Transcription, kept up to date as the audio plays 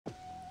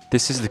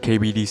This is the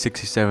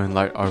KBD67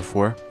 Lite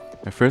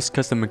R4, my first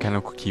custom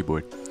mechanical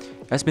keyboard.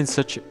 It has been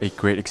such a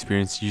great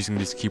experience using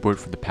this keyboard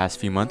for the past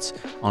few months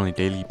on a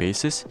daily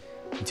basis,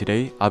 and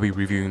today I'll be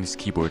reviewing this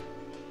keyboard.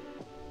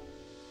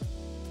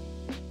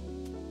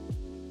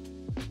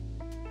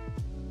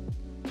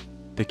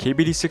 The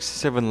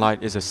KBD67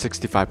 Lite is a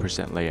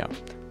 65% layout,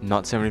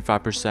 not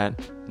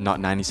 75%, not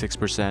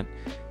 96%.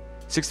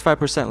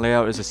 65%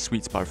 layout is a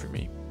sweet spot for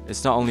me.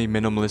 It's not only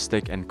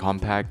minimalistic and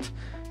compact,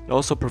 it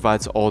also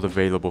provides all the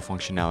available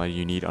functionality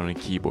you need on a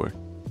keyboard.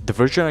 The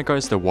version I got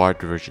is the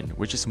wired version,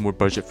 which is more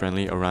budget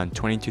friendly, around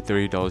 $20 to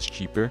 $30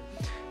 cheaper.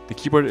 The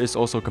keyboard is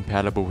also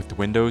compatible with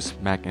Windows,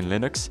 Mac, and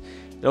Linux.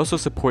 It also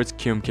supports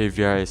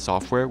QMK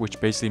software, which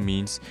basically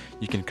means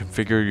you can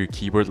configure your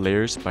keyboard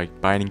layers by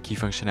binding key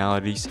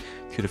functionalities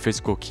to the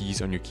physical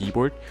keys on your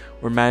keyboard,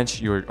 or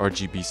manage your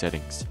RGB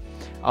settings.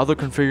 Although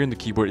configuring the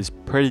keyboard is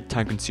pretty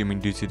time consuming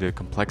due to the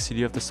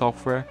complexity of the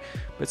software,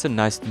 but it's a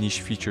nice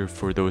niche feature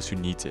for those who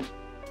need it.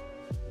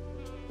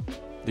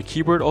 The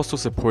keyboard also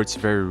supports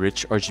very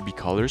rich RGB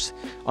colors.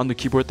 On the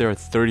keyboard there are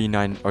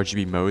 39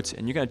 RGB modes,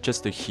 and you can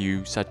adjust the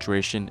hue,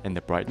 saturation, and the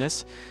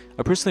brightness.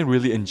 I personally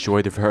really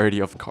enjoy the variety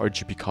of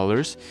RGB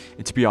colors,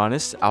 and to be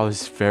honest, I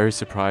was very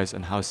surprised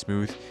on how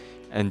smooth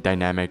and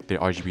dynamic the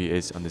RGB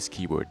is on this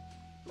keyboard.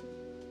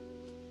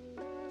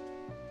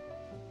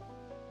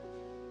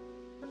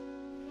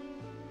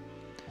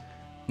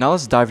 Now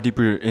let's dive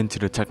deeper into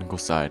the technical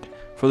side.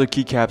 For the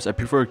keycaps, I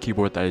prefer a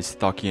keyboard that is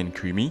Thocky and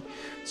Creamy,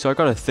 so I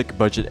got a thick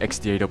budget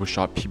XDA double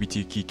shot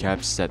PBT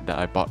keycaps set that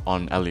I bought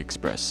on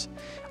AliExpress.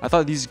 I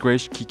thought these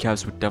grayish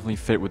keycaps would definitely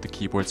fit with the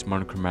keyboard's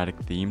monochromatic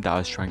theme that I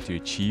was trying to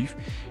achieve,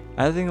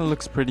 and I think it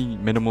looks pretty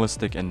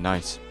minimalistic and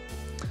nice.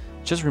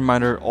 Just a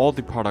reminder, all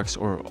the products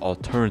or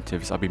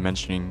alternatives I'll be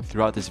mentioning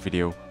throughout this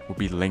video will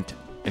be linked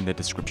in the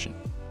description.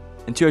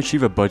 And to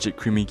achieve a budget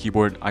creamy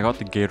keyboard, I got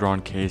the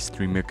Gateron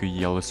KS3 milky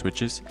yellow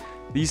switches.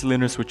 These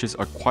linear switches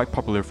are quite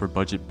popular for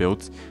budget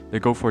builds. They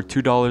go for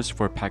 $2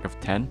 for a pack of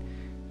 10,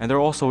 and they're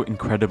also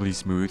incredibly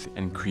smooth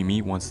and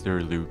creamy once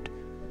they're lubed.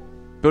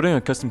 Building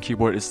a custom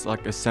keyboard is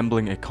like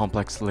assembling a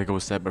complex Lego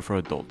set but for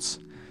adults.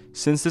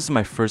 Since this is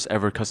my first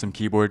ever custom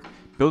keyboard,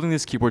 building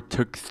this keyboard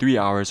took 3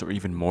 hours or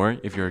even more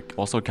if you're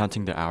also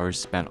counting the hours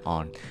spent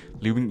on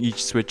lubing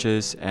each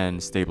switches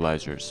and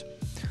stabilizers.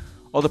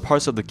 All the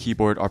parts of the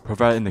keyboard are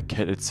provided in the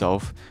kit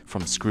itself,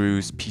 from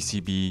screws,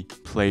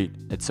 PCB, plate,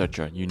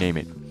 etc., you name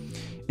it.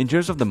 In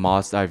terms of the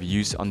mods that I've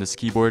used on this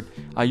keyboard,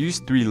 I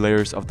used 3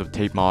 layers of the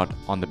tape mod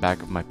on the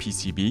back of my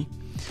PCB,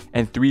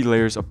 and 3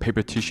 layers of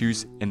paper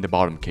tissues in the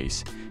bottom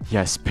case.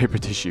 Yes, paper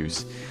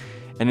tissues.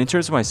 And in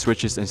terms of my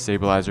switches and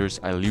stabilizers,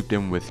 I lubed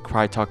them with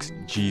Krytox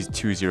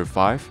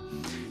G205.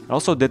 I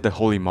also did the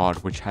Holy mod,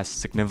 which has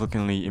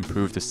significantly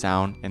improved the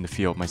sound and the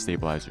feel of my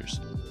stabilizers.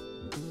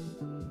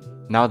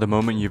 Now the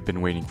moment you've been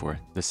waiting for,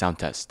 the sound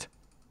test.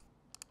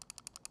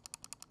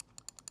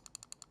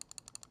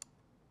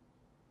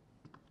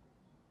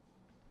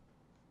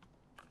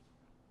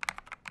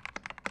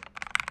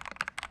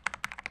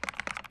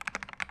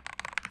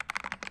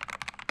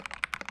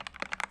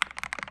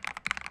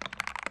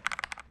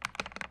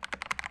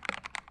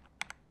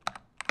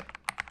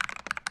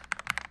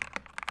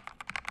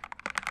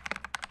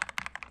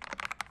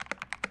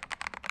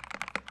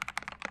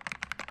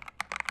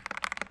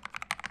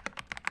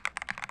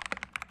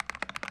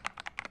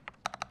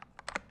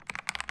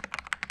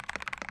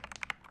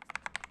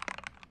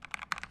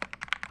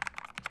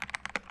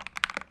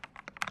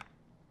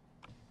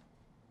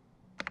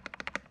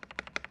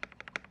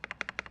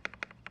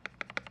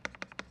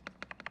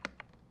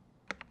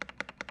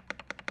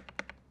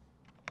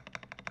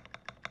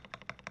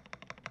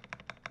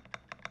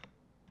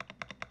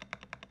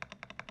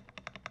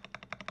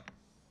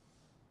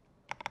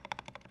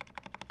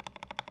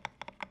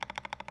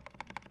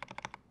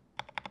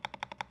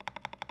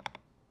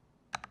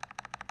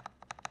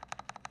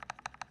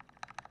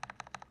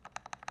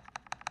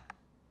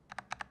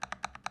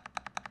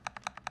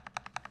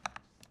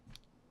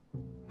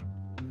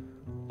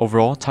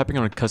 Overall, typing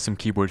on a custom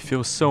keyboard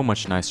feels so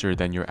much nicer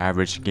than your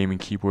average gaming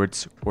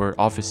keyboards or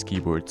office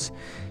keyboards.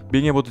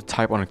 Being able to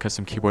type on a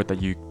custom keyboard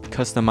that you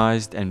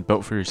customized and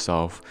built for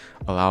yourself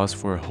allows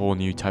for a whole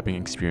new typing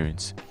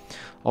experience.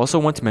 I also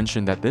want to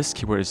mention that this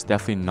keyboard is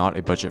definitely not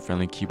a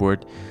budget-friendly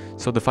keyboard,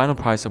 so the final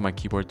price of my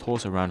keyboard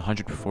totals around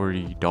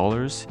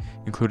 $140,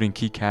 including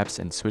keycaps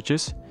and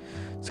switches,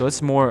 so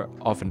it's more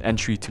of an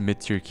entry to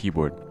mid-tier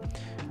keyboard.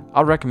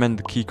 I'll recommend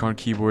the Keycaps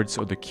keyboards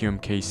or the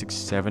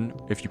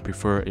KBD67 if you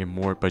prefer a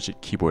more budget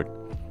keyboard.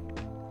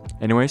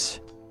 Anyways,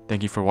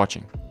 thank you for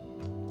watching.